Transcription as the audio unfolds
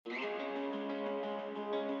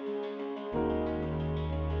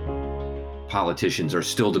politicians are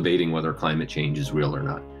still debating whether climate change is real or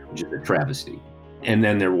not, which is a travesty. And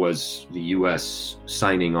then there was the U.S.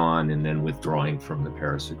 signing on and then withdrawing from the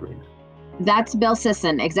Paris Agreement. That's Bill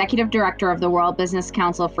Sisson, Executive Director of the World Business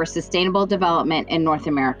Council for Sustainable Development in North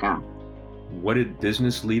America. What did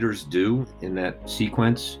business leaders do in that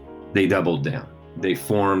sequence? They doubled down. They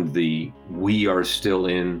formed the We Are Still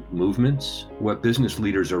In movements. What business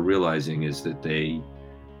leaders are realizing is that they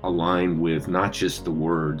align with not just the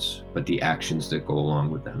words, but the actions that go along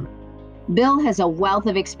with them. Bill has a wealth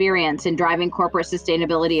of experience in driving corporate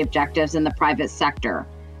sustainability objectives in the private sector.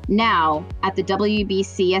 Now, at the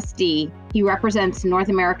WBCSD, he represents North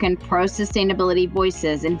American pro-sustainability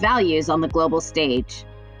voices and values on the global stage.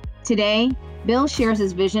 Today, Bill shares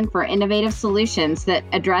his vision for innovative solutions that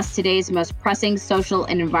address today's most pressing social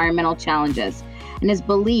and environmental challenges, and his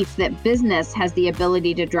belief that business has the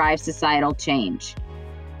ability to drive societal change.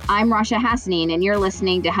 I'm Rasha Hassanein, and you're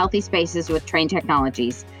listening to Healthy Spaces with Trane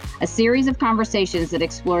Technologies, a series of conversations that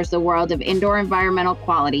explores the world of indoor environmental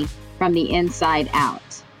quality from the inside out.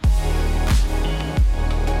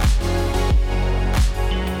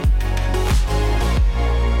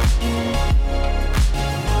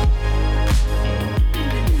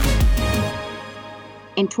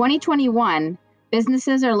 In 2021,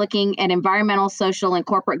 businesses are looking at environmental, social, and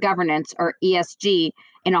corporate governance, or ESG,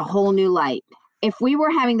 in a whole new light. If we were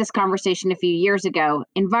having this conversation a few years ago,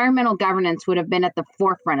 environmental governance would have been at the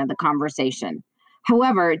forefront of the conversation.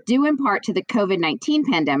 However, due in part to the COVID-19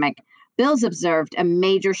 pandemic, Bill's observed a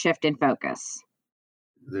major shift in focus.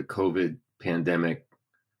 The COVID pandemic,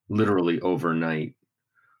 literally overnight,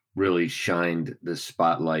 really shined the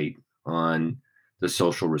spotlight on the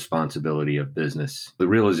social responsibility of business. The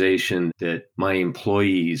realization that my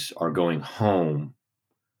employees are going home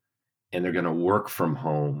and they're going to work from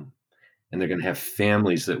home and they're going to have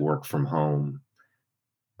families that work from home.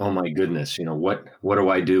 Oh my goodness, what do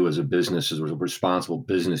I do as a business, as a responsible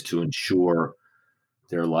business, to ensure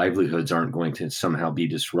their livelihoods aren't going to somehow be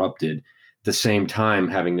disrupted? At the same time,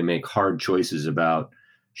 having to make hard choices about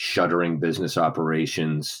shuttering business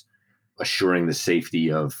operations, assuring the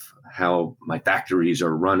safety of how my factories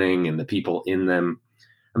are running and the people in them.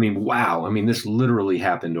 Wow. This literally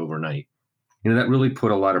happened overnight. That really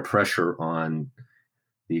put a lot of pressure on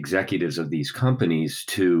the executives of these companies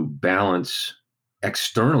to balance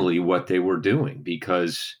externally what they were doing,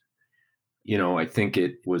 because, I think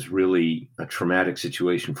it was really a traumatic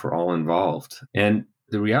situation for all involved. And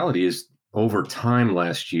the reality is, over time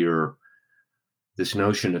last year, this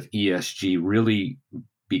notion of ESG really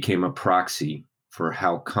became a proxy for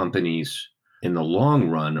how companies in the long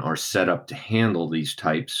run are set up to handle these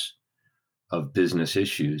types of business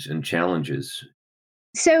issues and challenges.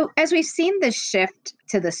 So as we've seen this shift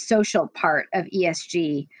to the social part of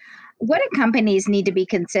ESG, what do companies need to be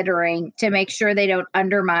considering to make sure they don't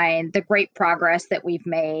undermine the great progress that we've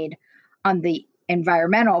made on the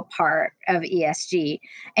environmental part of ESG?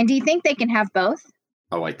 And do you think they can have both?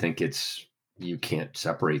 Oh, I think you can't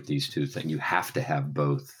separate these two things. You have to have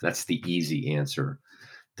both. That's the easy answer.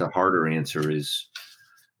 The harder answer is,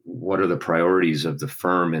 what are the priorities of the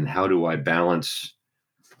firm and how do I balance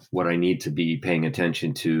what I need to be paying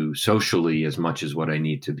attention to socially as much as what I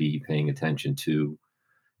need to be paying attention to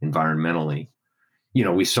environmentally?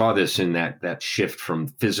 We saw this in that shift from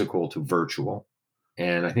physical to virtual.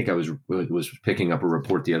 And I think I was picking up a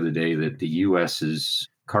report the other day that the US's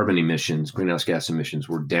carbon emissions, greenhouse gas emissions,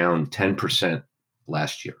 were down 10%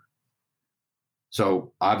 last year.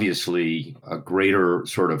 So obviously a greater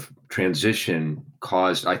sort of transition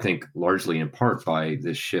caused, I think, largely in part by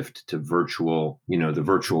this shift to virtual, the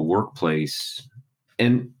virtual workplace.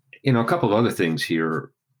 And, a couple of other things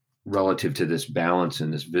here relative to this balance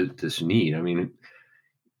and this need.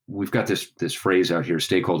 We've got this phrase out here,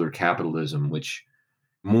 stakeholder capitalism, which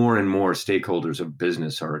more and more stakeholders of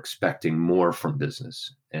business are expecting more from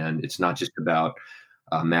business. And it's not just about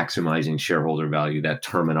maximizing shareholder value. That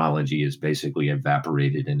terminology is basically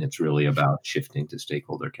evaporated, and it's really about shifting to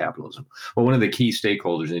stakeholder capitalism. Well, one of the key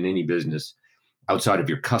stakeholders in any business outside of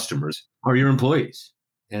your customers are your employees.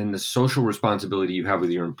 And the social responsibility you have with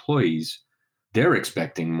your employees, they're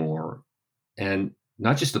expecting more. And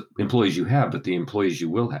not just the employees you have, but the employees you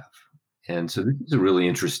will have. And so this is a really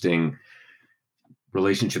interesting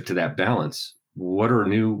relationship to that balance. What are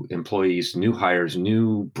new employees, new hires,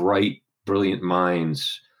 new bright, brilliant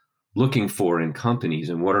minds looking for in companies,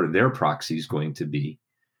 and what are their proxies going to be?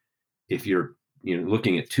 If you're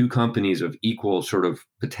looking at two companies of equal sort of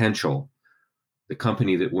potential, the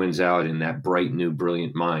company that wins out in that bright, new,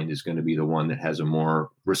 brilliant mind is going to be the one that has a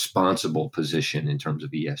more responsible position in terms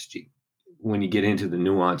of ESG. When you get into the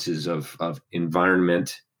nuances of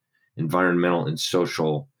environment environmental and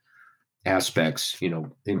social aspects.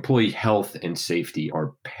 Employee health and safety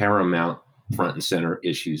are paramount front and center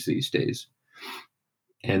issues these days.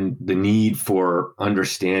 And the need for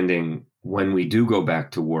understanding when we do go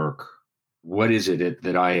back to work, what is it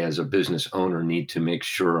that I, as a business owner, need to make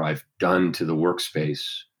sure I've done to the workspace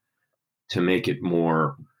to make it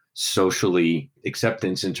more socially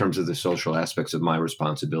acceptance in terms of the social aspects of my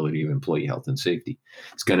responsibility of employee health and safety.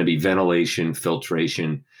 It's going to be ventilation,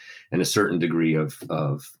 filtration, and a certain degree of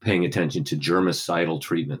paying attention to germicidal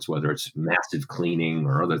treatments, whether it's massive cleaning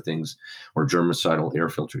or other things, or germicidal air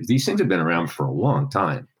filters. These things have been around for a long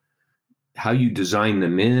time. How you design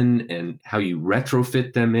them in and how you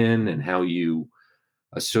retrofit them in and how you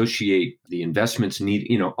associate the investments need,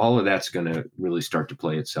 all of that's going to really start to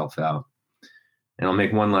play itself out. And I'll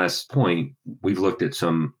make one last point. We've looked at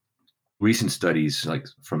some recent studies, like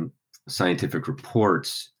from scientific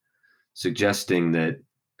reports, suggesting that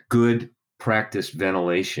good practice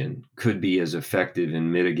ventilation could be as effective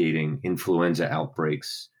in mitigating influenza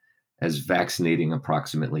outbreaks as vaccinating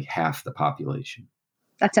approximately half the population.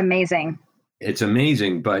 That's amazing. It's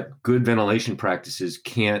amazing, but good ventilation practices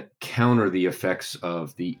can't counter the effects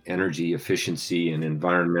of the energy efficiency and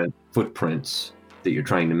environment footprints that you're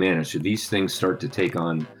trying to manage. So these things start to take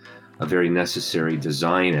on a very necessary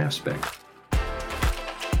design aspect.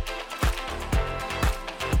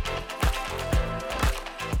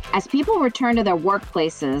 As people return to their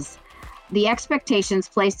workplaces, the expectations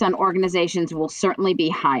placed on organizations will certainly be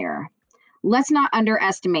higher. Let's not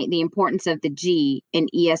underestimate the importance of the G in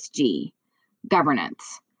ESG,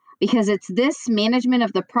 governance, because it's this management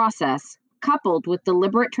of the process coupled with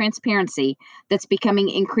deliberate transparency that's becoming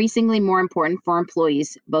increasingly more important for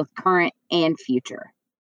employees, both current and future.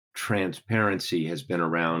 Transparency has been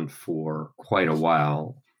around for quite a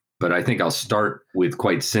while, but I think I'll start with,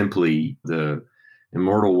 quite simply, the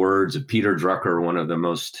immortal words of Peter Drucker, one of the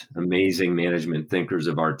most amazing management thinkers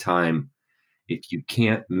of our time. If you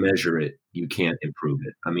can't measure it, you can't improve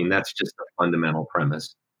it. I mean, that's just a fundamental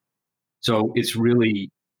premise. So it's really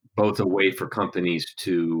both a way for companies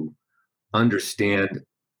to understand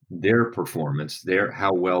their performance,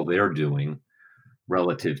 how well they're doing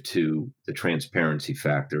relative to the transparency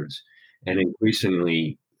factors, and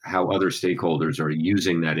increasingly how other stakeholders are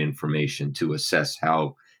using that information to assess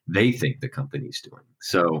how they think the company's doing.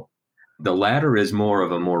 So the latter is more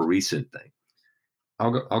of a more recent thing.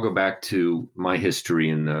 I'll go back to my history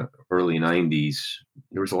in the early 90s.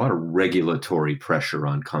 There was a lot of regulatory pressure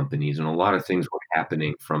on companies, and a lot of things were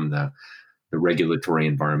happening from the regulatory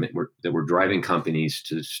environment that were driving companies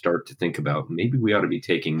to start to think about, maybe we ought to be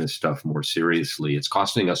taking this stuff more seriously. It's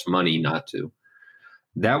costing us money not to.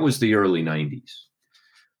 That was the early 90s.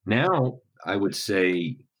 Now, I would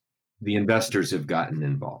say the investors have gotten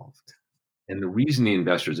involved. And the reason the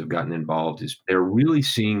investors have gotten involved is they're really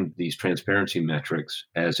seeing these transparency metrics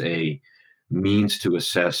as a means to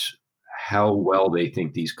assess how well they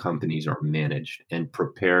think these companies are managed and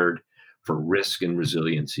prepared for risk and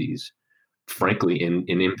resiliencies, frankly, in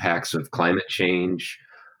impacts of climate change,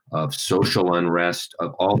 of social unrest,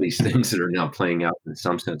 of all these things that are now playing out in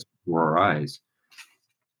some sense before our eyes.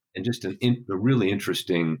 And just a really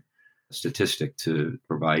interesting statistic to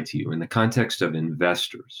provide to you. In the context of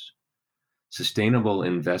investors, sustainable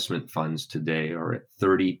investment funds today are at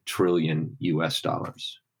 30 trillion US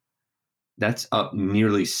dollars. That's up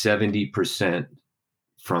nearly 70%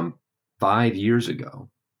 from 5 years ago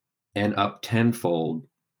and up tenfold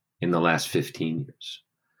in the last 15 years.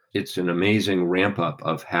 It's an amazing ramp up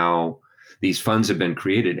of how these funds have been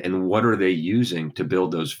created and what are they using to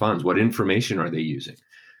build those funds? What information are they using?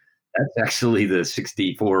 That's actually the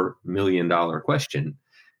 $64 million question.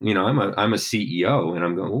 I'm a CEO and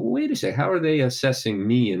I'm going, well, wait a second, how are they assessing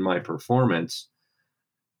me and my performance?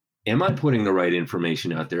 Am I putting the right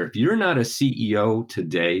information out there? If you're not a CEO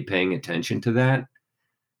today paying attention to that,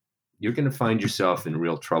 you're going to find yourself in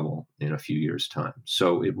real trouble in a few years' time.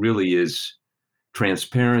 So it really is,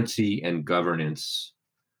 transparency and governance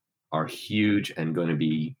are huge and going to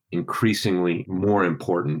be increasingly more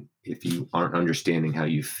important if you aren't understanding how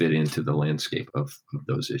you fit into the landscape of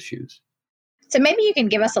those issues. So maybe you can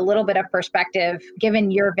give us a little bit of perspective, given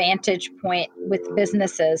your vantage point with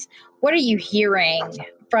businesses. What are you hearing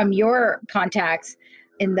from your contacts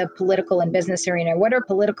in the political and business arena? What are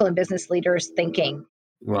political and business leaders thinking?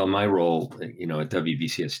 Well, my role, at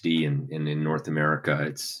WBCSD and in North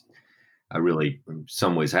America, I really, in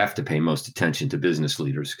some ways, have to pay most attention to business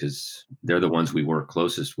leaders because they're the ones we work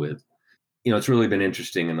closest with. It's really been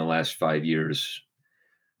interesting in the last 5 years.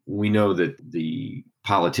 We know that the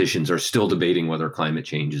politicians are still debating whether climate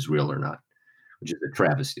change is real or not, which is a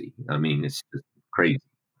travesty. I mean, it's just crazy.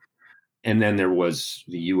 And then there was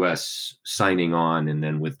the US signing on and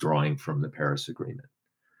then withdrawing from the Paris Agreement.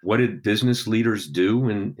 What did business leaders do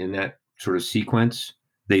in that sort of sequence?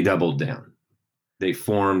 They doubled down. They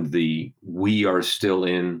formed the We Are Still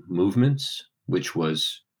In movements, which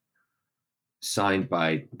was signed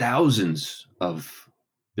by thousands of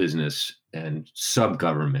business and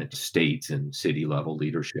sub-government, state and city level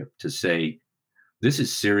leadership to say, this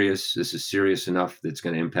is serious. This is serious enough that's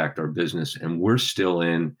going to impact our business, and we're still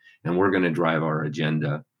in, and we're going to drive our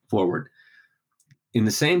agenda forward. In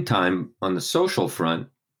the same time, on the social front,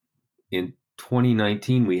 in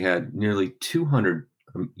 2019, we had nearly 200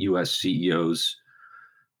 US CEOs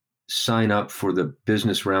sign up for the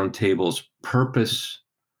Business Roundtable's purpose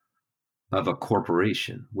of a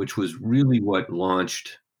corporation, which was really what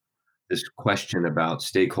launched this question about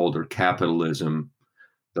stakeholder capitalism,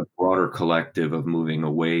 the broader collective of moving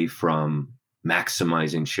away from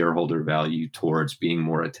maximizing shareholder value towards being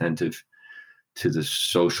more attentive to the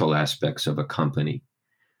social aspects of a company.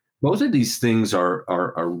 Both of these things are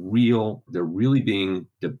real. They're really being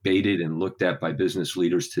debated and looked at by business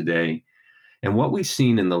leaders today. And what we've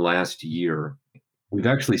seen in the last year, we've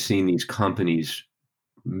actually seen these companies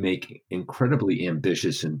make incredibly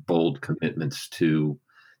ambitious and bold commitments to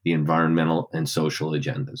the environmental and social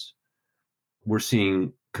agendas. We're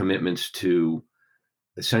seeing commitments to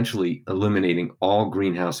essentially eliminating all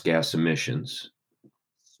greenhouse gas emissions.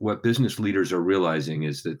 What business leaders are realizing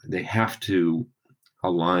is that they have to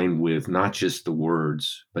align with not just the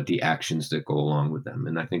words, but the actions that go along with them.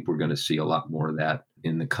 And I think we're going to see a lot more of that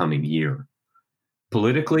in the coming year.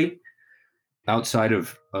 Politically, outside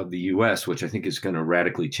of the US, which I think is going to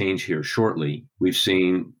radically change here shortly, we've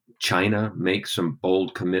seen China make some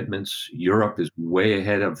bold commitments. Europe is way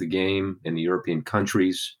ahead of the game in the European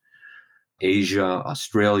countries. Asia,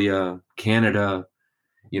 Australia, Canada,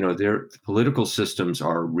 their political systems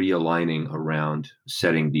are realigning around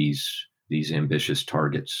setting these ambitious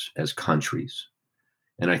targets as countries.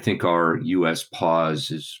 And I think our US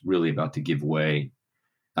pause is really about to give way.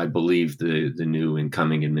 I believe the new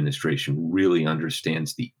incoming administration really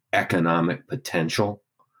understands the economic potential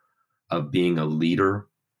of being a leader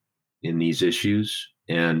in these issues.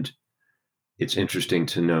 And it's interesting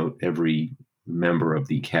to note every member of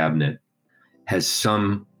the cabinet has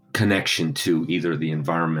some connection to either the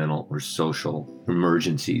environmental or social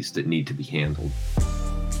emergencies that need to be handled.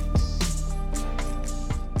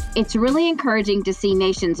 It's really encouraging to see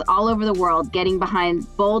nations all over the world getting behind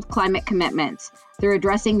bold climate commitments through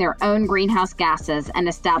addressing their own greenhouse gases and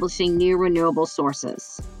establishing new renewable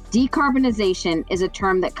sources. Decarbonization is a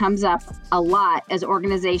term that comes up a lot as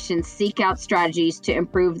organizations seek out strategies to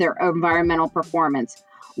improve their environmental performance,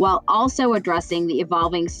 while also addressing the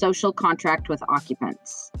evolving social contract with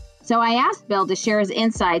occupants. So I asked Bill to share his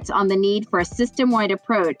insights on the need for a system-wide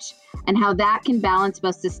approach and how that can balance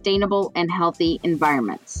both sustainable and healthy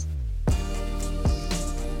environments.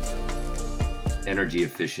 Energy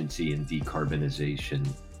efficiency and decarbonization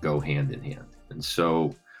go hand in hand. And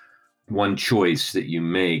so one choice that you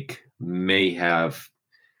make may have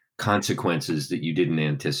consequences that you didn't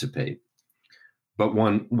anticipate. But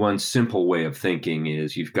one simple way of thinking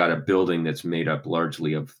is you've got a building that's made up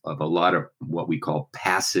largely of a lot of what we call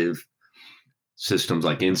passive systems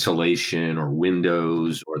like insulation or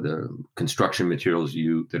windows or the construction materials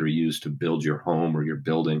that are used to build your home or your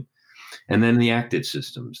building. And then the active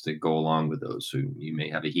systems that go along with those. So you may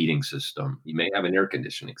have a heating system, you may have an air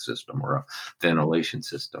conditioning system or a ventilation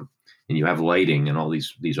system, and you have lighting and all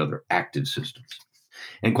these other active systems.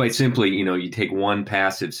 And quite simply, you take one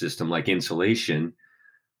passive system like insulation,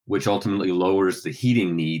 which ultimately lowers the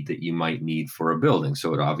heating need that you might need for a building.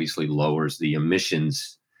 So it obviously lowers the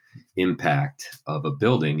emissions impact of a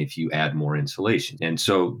building if you add more insulation. And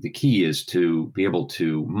so the key is to be able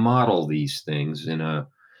to model these things in a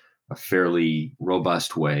fairly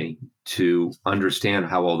robust way to understand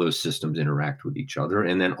how all those systems interact with each other,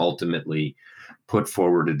 and then ultimately put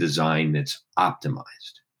forward a design that's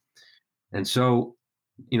optimized. And so,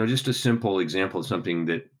 just a simple example of something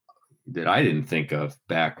that I didn't think of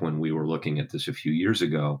back when we were looking at this a few years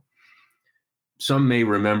ago. Some may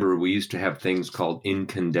remember we used to have things called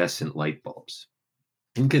incandescent light bulbs.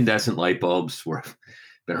 Incandescent light bulbs were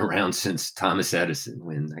been around since Thomas Edison,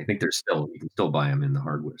 when I think you can still buy them in the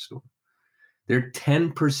hardware store. They're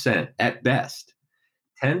 10% at best,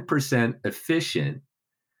 10% efficient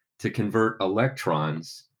to convert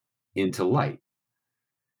electrons into light.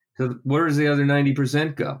 So where does the other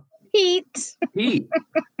 90% go? Heat,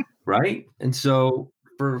 right? And so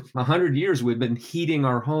for 100 years, we've been heating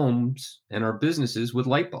our homes and our businesses with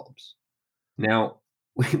light bulbs. Now,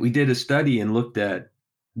 we did a study and looked at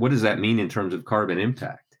what does that mean in terms of carbon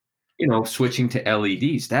impact. switching to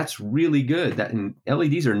LEDs. That's really good. And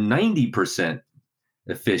LEDs are 90%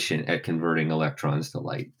 efficient at converting electrons to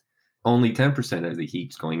light. Only 10% of the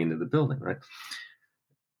heat's going into the building, right?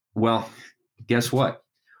 Well, guess what?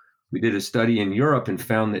 We did a study in Europe and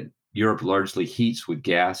found that Europe largely heats with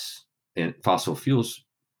gas and fossil fuels.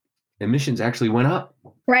 Emissions actually went up.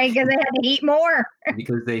 Right, because they had to heat more.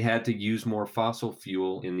 Because they had to use more fossil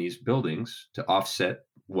fuel in these buildings to offset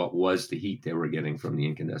what was the heat they were getting from the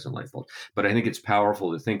incandescent light bulb. But I think it's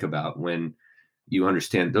powerful to think about when you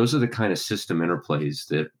understand those are the kind of system interplays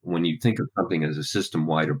that when you think of something as a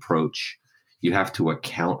system-wide approach, you have to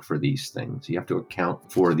account for these things. You have to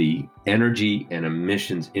account for the energy and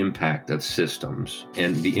emissions impact of systems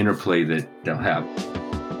and the interplay that they'll have.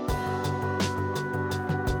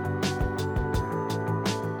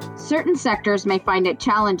 Certain sectors may find it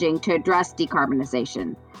challenging to address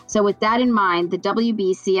decarbonization. So with that in mind, the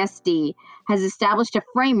WBCSD has established a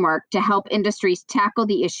framework to help industries tackle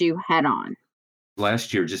the issue head on.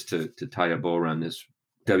 Last year, just to tie a bow around this,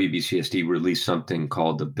 WBCSD released something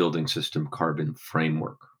called the Building System Carbon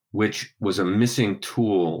Framework, which was a missing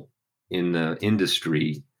tool in the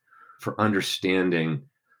industry for understanding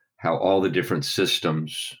how all the different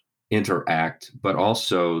systems interact, but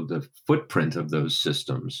also the footprint of those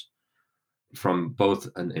systems from both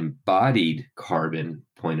an embodied carbon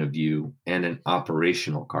point of view and an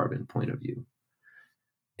operational carbon point of view.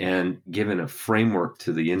 And given a framework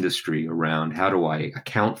to the industry around how do I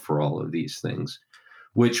account for all of these things,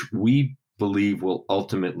 which we believe will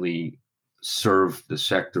ultimately serve the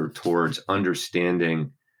sector towards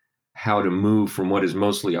understanding how to move from what is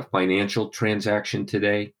mostly a financial transaction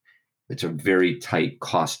today. It's a very tight,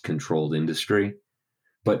 cost-controlled industry.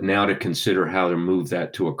 But now to consider how to move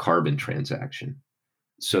that to a carbon transaction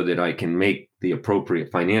so that I can make the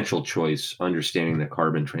appropriate financial choice, understanding the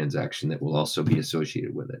carbon transaction that will also be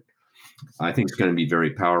associated with it. I think it's going to be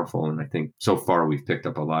very powerful. And I think so far we've picked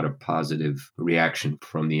up a lot of positive reaction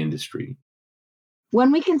from the industry.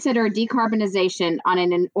 When we consider decarbonization on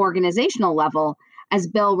an organizational level, as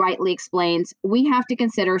Bill rightly explains, we have to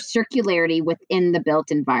consider circularity within the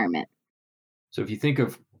built environment. So if you think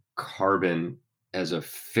of carbon as a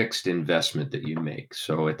fixed investment that you make.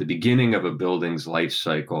 So at the beginning of a building's life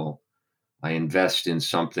cycle, I invest in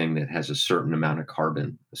something that has a certain amount of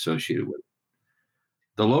carbon associated with it.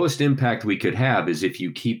 The lowest impact we could have is if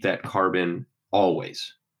you keep that carbon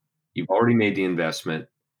always. You've already made the investment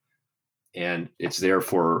and it's there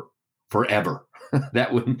for forever.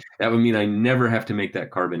 That would mean I never have to make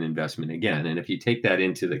that carbon investment again. And if you take that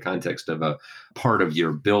into the context of a part of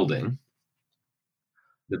your building,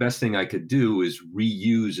 the best thing I could do is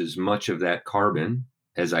reuse as much of that carbon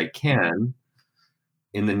as I can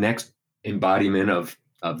in the next embodiment of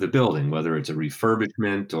the building, whether it's a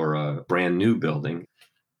refurbishment or a brand new building.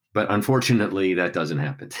 But unfortunately, that doesn't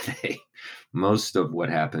happen today. Most of what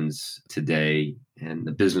happens today and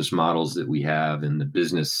the business models that we have and the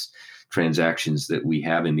business transactions that we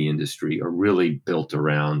have in the industry are really built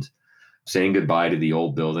around saying goodbye to the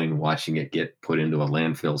old building, watching it get put into a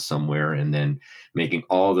landfill somewhere, and then making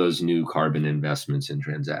all those new carbon investments and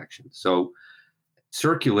transactions. So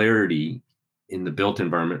circularity in the built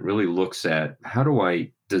environment really looks at how do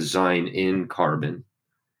I design in carbon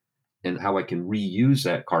and how I can reuse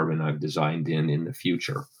that carbon I've designed in the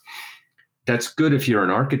future. That's good if you're an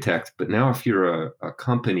architect, but now if you're a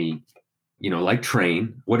company, like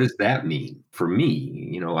Trane, what does that mean for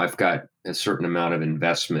me? I've got a certain amount of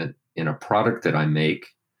investment in a product that I make.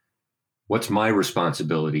 What's my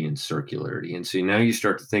responsibility in circularity? And so now you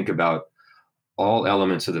start to think about all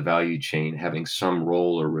elements of the value chain having some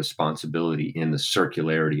role or responsibility in the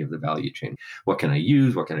circularity of the value chain. What can I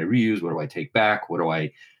use? What can I reuse? What do I take back?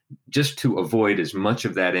 Just to avoid as much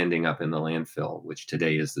of that ending up in the landfill, which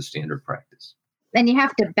today is the standard practice. And you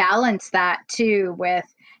have to balance that too with,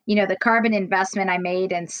 the carbon investment I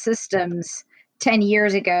made in systems 10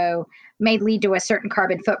 years ago may lead to a certain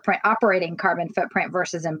operating carbon footprint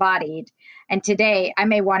versus embodied. And today I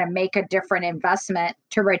may want to make a different investment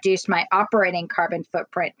to reduce my operating carbon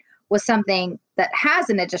footprint with something that has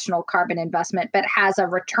an additional carbon investment, but has a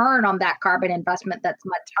return on that carbon investment that's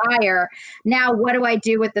much higher. Now, what do I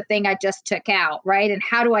do with the thing I just took out, right? And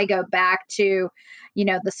how do I go back to,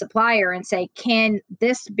 the supplier and say, can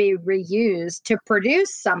this be reused to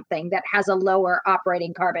produce something that has a lower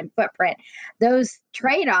operating carbon footprint? Those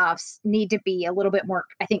trade-offs need to be a little bit more,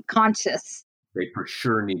 I think, conscious. They for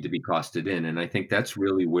sure need to be costed in. And I think that's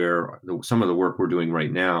really where some of the work we're doing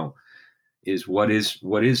right now is what is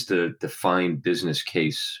the defined business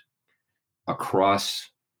case across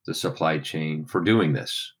the supply chain for doing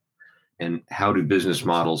this? And how do business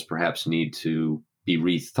models perhaps need to be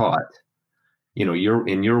rethought.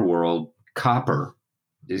 In your world, copper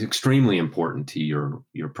is extremely important to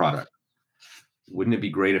your product. Wouldn't it be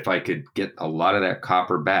great if I could get a lot of that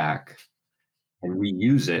copper back and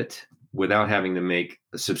reuse it without having to make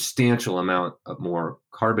a substantial amount of more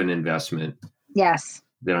carbon investment Yes.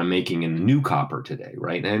 that I'm making in new copper today,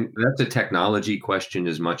 right? And that's a technology question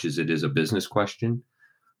as much as it is a business question.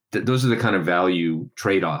 Those are the kind of value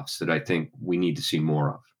trade-offs that I think we need to see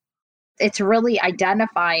more of. It's really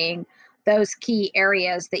identifying those key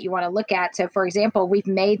areas that you want to look at. So, for example, we've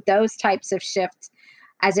made those types of shifts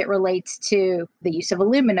as it relates to the use of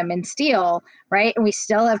aluminum and steel, right? And we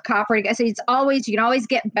still have copper. So you can always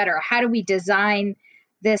get better. How do we design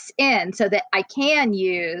this in so that I can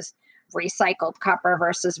use recycled copper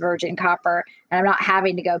versus virgin copper, and I'm not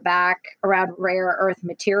having to go back around rare earth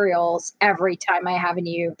materials every time I have a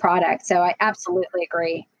new product? So I absolutely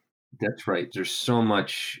agree. That's right. There's so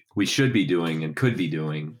much we should be doing and could be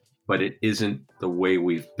doing, but it isn't the way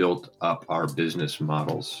we've built up our business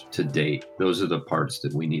models to date. Those are the parts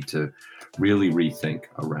that we need to really rethink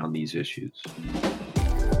around these issues.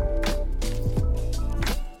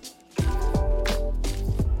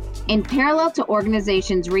 In parallel to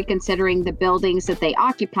organizations reconsidering the buildings that they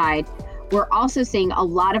occupied, we're also seeing a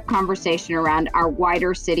lot of conversation around our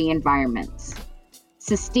wider city environments.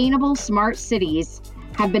 Sustainable smart cities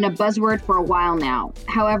have been a buzzword for a while now.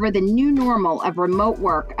 However, the new normal of remote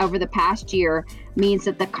work over the past year means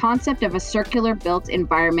that the concept of a circular built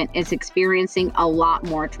environment is experiencing a lot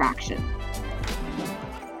more traction.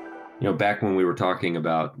 Back when we were talking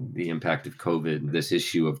about the impact of COVID, this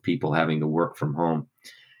issue of people having to work from home,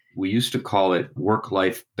 we used to call it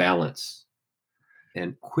work-life balance.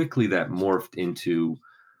 And quickly that morphed into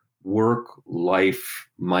work-life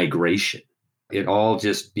migration. It all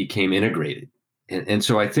just became integrated. And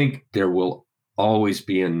so I think there will always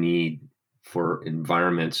be a need for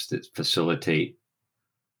environments that facilitate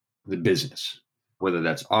the business, whether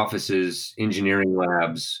that's offices, engineering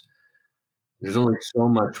labs. There's only so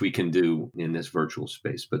much we can do in this virtual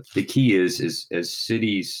space. But the key is as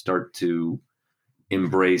cities start to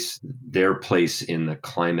embrace their place in the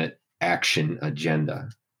climate action agenda,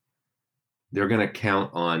 they're going to count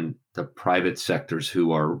on the private sectors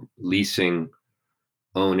who are leasing,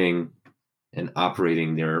 owning, and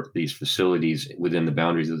operating these facilities within the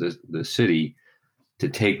boundaries of the city to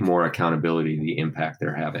take more accountability of the impact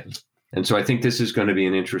they're having. And so I think this is going to be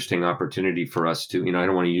an interesting opportunity for us to, I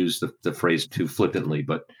don't want to use the phrase too flippantly,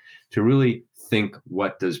 but to really think,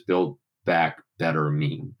 what does Build Back Better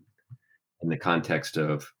mean in the context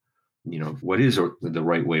of, what is the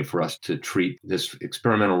right way for us to treat this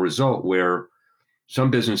experimental result where some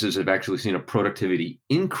businesses have actually seen a productivity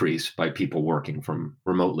increase by people working from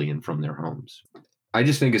remotely and from their homes. I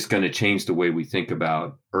just think it's going to change the way we think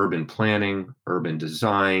about urban planning, urban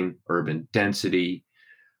design, urban density,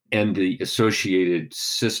 and the associated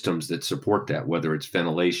systems that support that, whether it's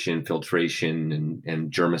ventilation, filtration,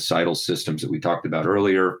 and germicidal systems that we talked about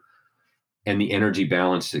earlier, and the energy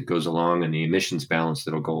balance that goes along and the emissions balance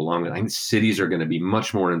that'll go along. I think cities are going to be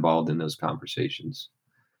much more involved in those conversations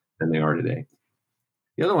than they are today.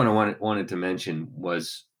 The other one I wanted to mention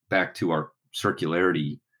was back to our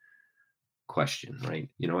circularity question, right?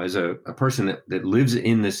 As a person that lives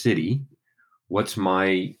in the city, what's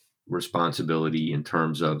my responsibility in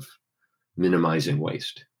terms of minimizing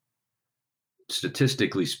waste?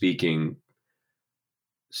 Statistically speaking,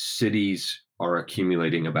 cities are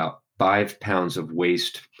accumulating about 5 pounds of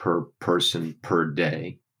waste per person per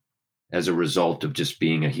day as a result of just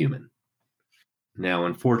being a human. Now,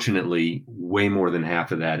 unfortunately, way more than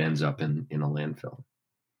half of that ends up in a landfill.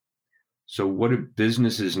 So what do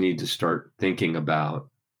businesses need to start thinking about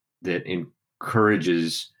that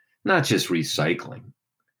encourages not just recycling,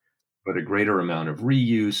 but a greater amount of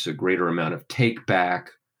reuse, a greater amount of take back,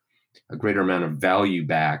 a greater amount of value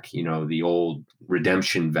back, the old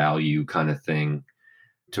redemption value kind of thing,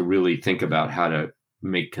 to really think about how to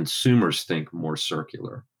make consumers think more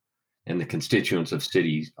circular. And the constituents of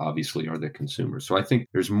cities obviously are the consumers. So I think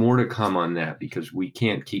there's more to come on that, because we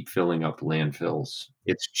can't keep filling up landfills.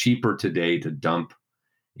 It's cheaper today to dump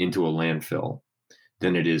into a landfill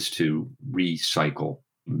than it is to recycle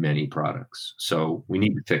many products. So we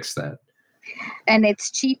need to fix that. And it's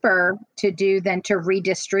cheaper to do than to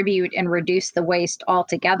redistribute and reduce the waste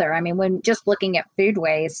altogether. I mean, when just looking at food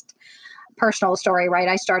waste, personal story, right?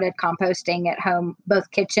 I started composting at home, both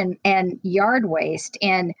kitchen and yard waste.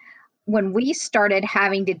 And when we started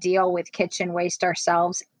having to deal with kitchen waste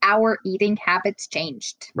ourselves, our eating habits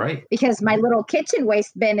changed. Right. Because my little kitchen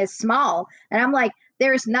waste bin is small. And I'm like,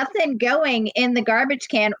 There's nothing going in the garbage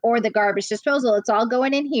can or the garbage disposal. It's all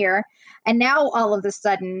going in here. And now all of a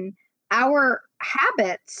sudden, our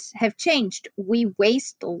habits have changed. We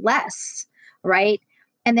waste less, right?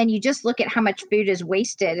 And then you just look at how much food is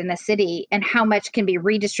wasted in a city and how much can be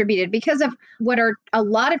redistributed because of what are a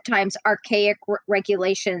lot of times archaic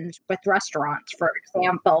regulations with restaurants, for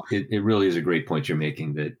example. It really is a great point you're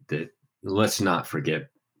making that let's not forget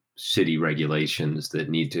city regulations that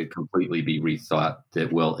need to completely be rethought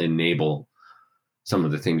that will enable some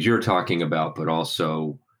of the things you're talking about, but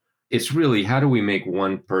also it's really how do we make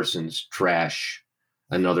one person's trash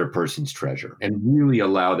another person's treasure and really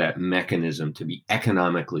allow that mechanism to be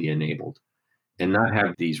economically enabled and not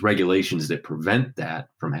have these regulations that prevent that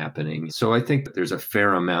from happening. So I think that there's a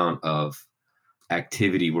fair amount of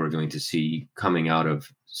activity we're going to see coming out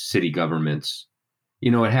of city governments.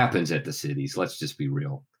 It happens at the cities. Let's just be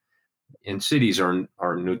real. And cities are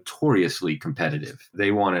notoriously competitive.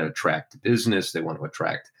 They want to attract business. They want to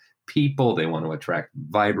attract people. They want to attract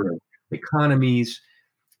vibrant economies.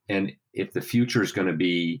 And if the future is going to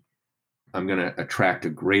be, I'm going to attract a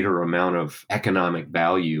greater amount of economic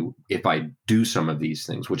value if I do some of these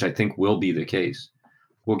things, which I think will be the case,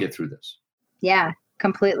 we'll get through this. Yeah,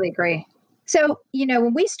 completely agree. So,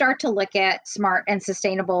 when we start to look at smart and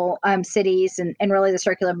sustainable cities and really the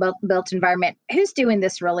circular built environment, who's doing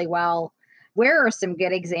this really well? Where are some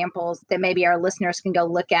good examples that maybe our listeners can go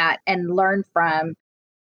look at and learn from?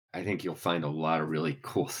 I think you'll find a lot of really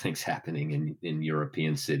cool things happening in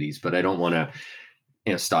European cities, but I don't want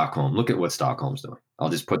to, Stockholm, look at what Stockholm's doing. I'll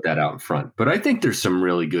just put that out in front. But I think there's some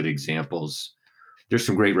really good examples. There's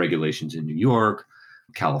some great regulations in New York.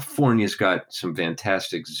 California's got some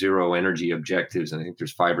fantastic zero energy objectives. I think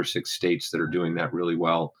there's 5 or 6 states that are doing that really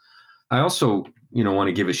well. I also, want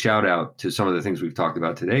to give a shout out to some of the things we've talked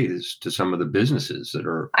about today, is to some of the businesses that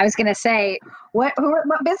are. I was going to say, what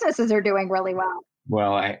businesses are doing really well?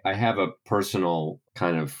 Well, I have a personal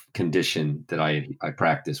kind of condition that I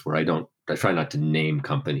practice where I try not to name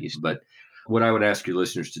companies, but what I would ask your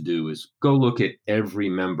listeners to do is go look at every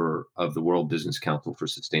member of the World Business Council for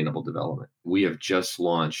Sustainable Development. We have just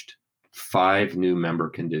launched 5 new member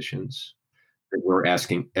conditions that we're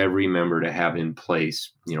asking every member to have in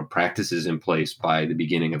place, practices in place by the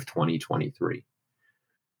beginning of 2023.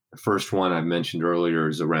 The first one I mentioned earlier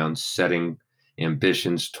is around setting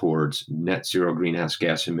ambitions towards net zero greenhouse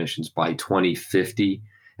gas emissions by 2050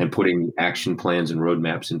 and putting action plans and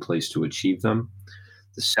roadmaps in place to achieve them.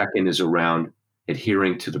 The second is around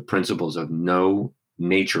adhering to the principles of no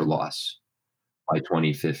nature loss by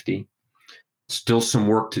 2050. Still some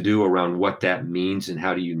work to do around what that means and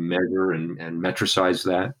how do you measure and metricize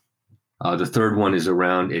that. The third one is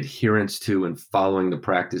around adherence to and following the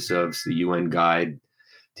practice of the UN Guide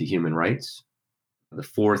to Human Rights. The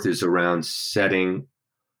fourth is around setting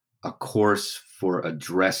a course for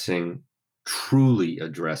truly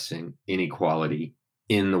addressing inequality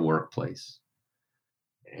in the workplace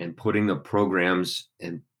and putting the programs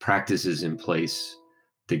and practices in place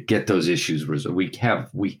to get those issues resolved.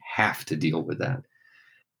 We have to deal with that.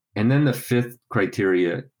 And then the fifth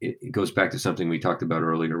criteria, it goes back to something we talked about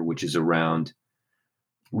earlier, which is around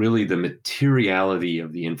really the materiality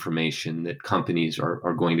of the information that companies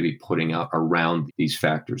are going to be putting out around these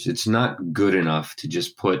factors. It's not good enough to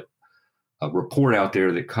just put a report out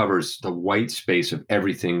there that covers the white space of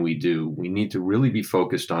everything we do. We need to really be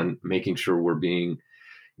focused on making sure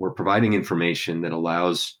we're providing information that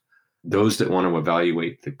allows those that want to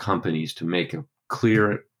evaluate the companies to make a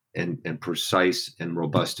clear and precise and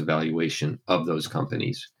robust evaluation of those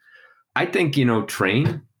companies. I think,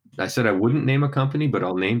 Trane, I said I wouldn't name a company, but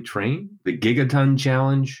I'll name Trane, the Gigaton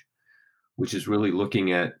Challenge, which is really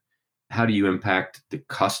looking at how do you impact the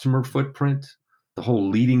customer footprint, the whole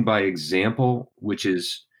leading by example, which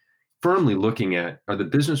is firmly looking at, are the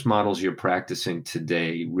business models you're practicing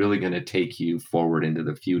today really going to take you forward into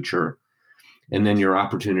the future? And then your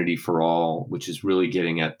opportunity for all, which is really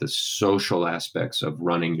getting at the social aspects of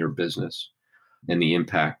running your business and the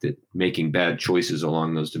impact that making bad choices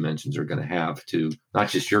along those dimensions are going to have to not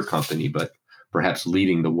just your company, but perhaps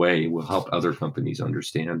leading the way will help other companies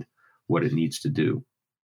understand what it needs to do.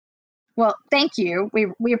 Well, thank you.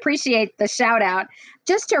 We appreciate the shout out.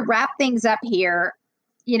 Just to wrap things up here,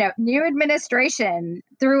 new administration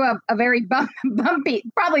through a very bumpy,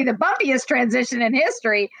 probably the bumpiest transition in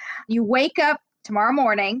history. You wake up tomorrow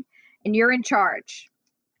morning and you're in charge.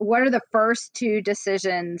 What are the first 2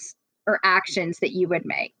 decisions or actions that you would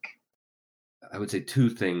make? I would say 2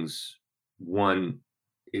 things. One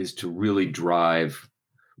is to really drive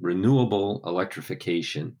renewable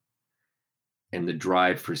electrification and the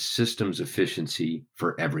drive for systems efficiency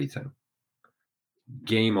for everything.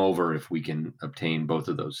 game over if we can obtain both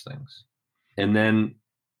of those things. And then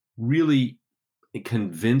really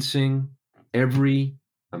convincing every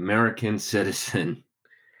American citizen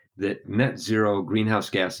that net zero greenhouse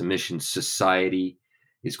gas emissions society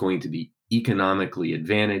is going to be economically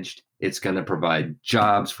advantaged. It's going to provide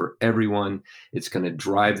jobs for everyone. It's going to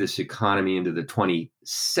drive this economy into the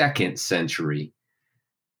 22nd century.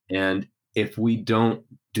 And if we don't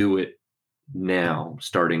do it now,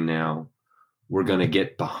 starting now, we're going to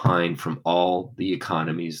get behind from all the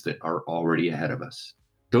economies that are already ahead of us.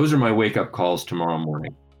 Those are my wake-up calls tomorrow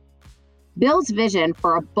morning. Bill's vision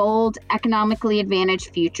for a bold, economically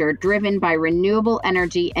advantaged future driven by renewable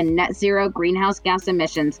energy and net zero greenhouse gas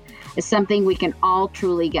emissions is something we can all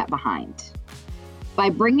truly get behind. By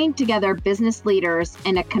bringing together business leaders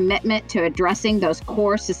in a commitment to addressing those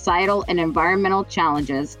core societal and environmental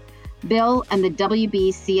challenges, Bill and the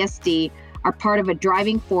WBCSD are part of a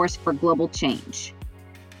driving force for global change.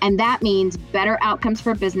 And that means better outcomes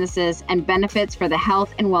for businesses and benefits for the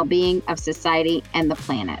health and well-being of society and the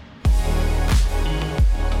planet.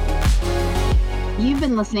 You've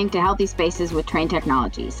been listening to Healthy Spaces with Trane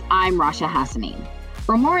Technologies. I'm Rasha Hassanein.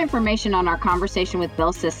 For more information on our conversation with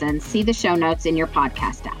Bill Sisson, see the show notes in your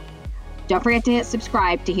podcast app. Don't forget to hit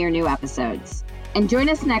subscribe to hear new episodes. And join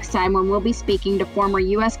us next time when we'll be speaking to former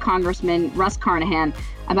U.S. Congressman Russ Carnahan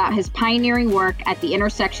about his pioneering work at the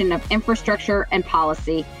intersection of infrastructure and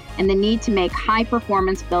policy and the need to make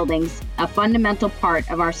high-performance buildings a fundamental part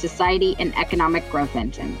of our society and economic growth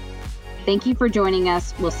engine. Thank you for joining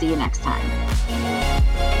us. We'll see you next time.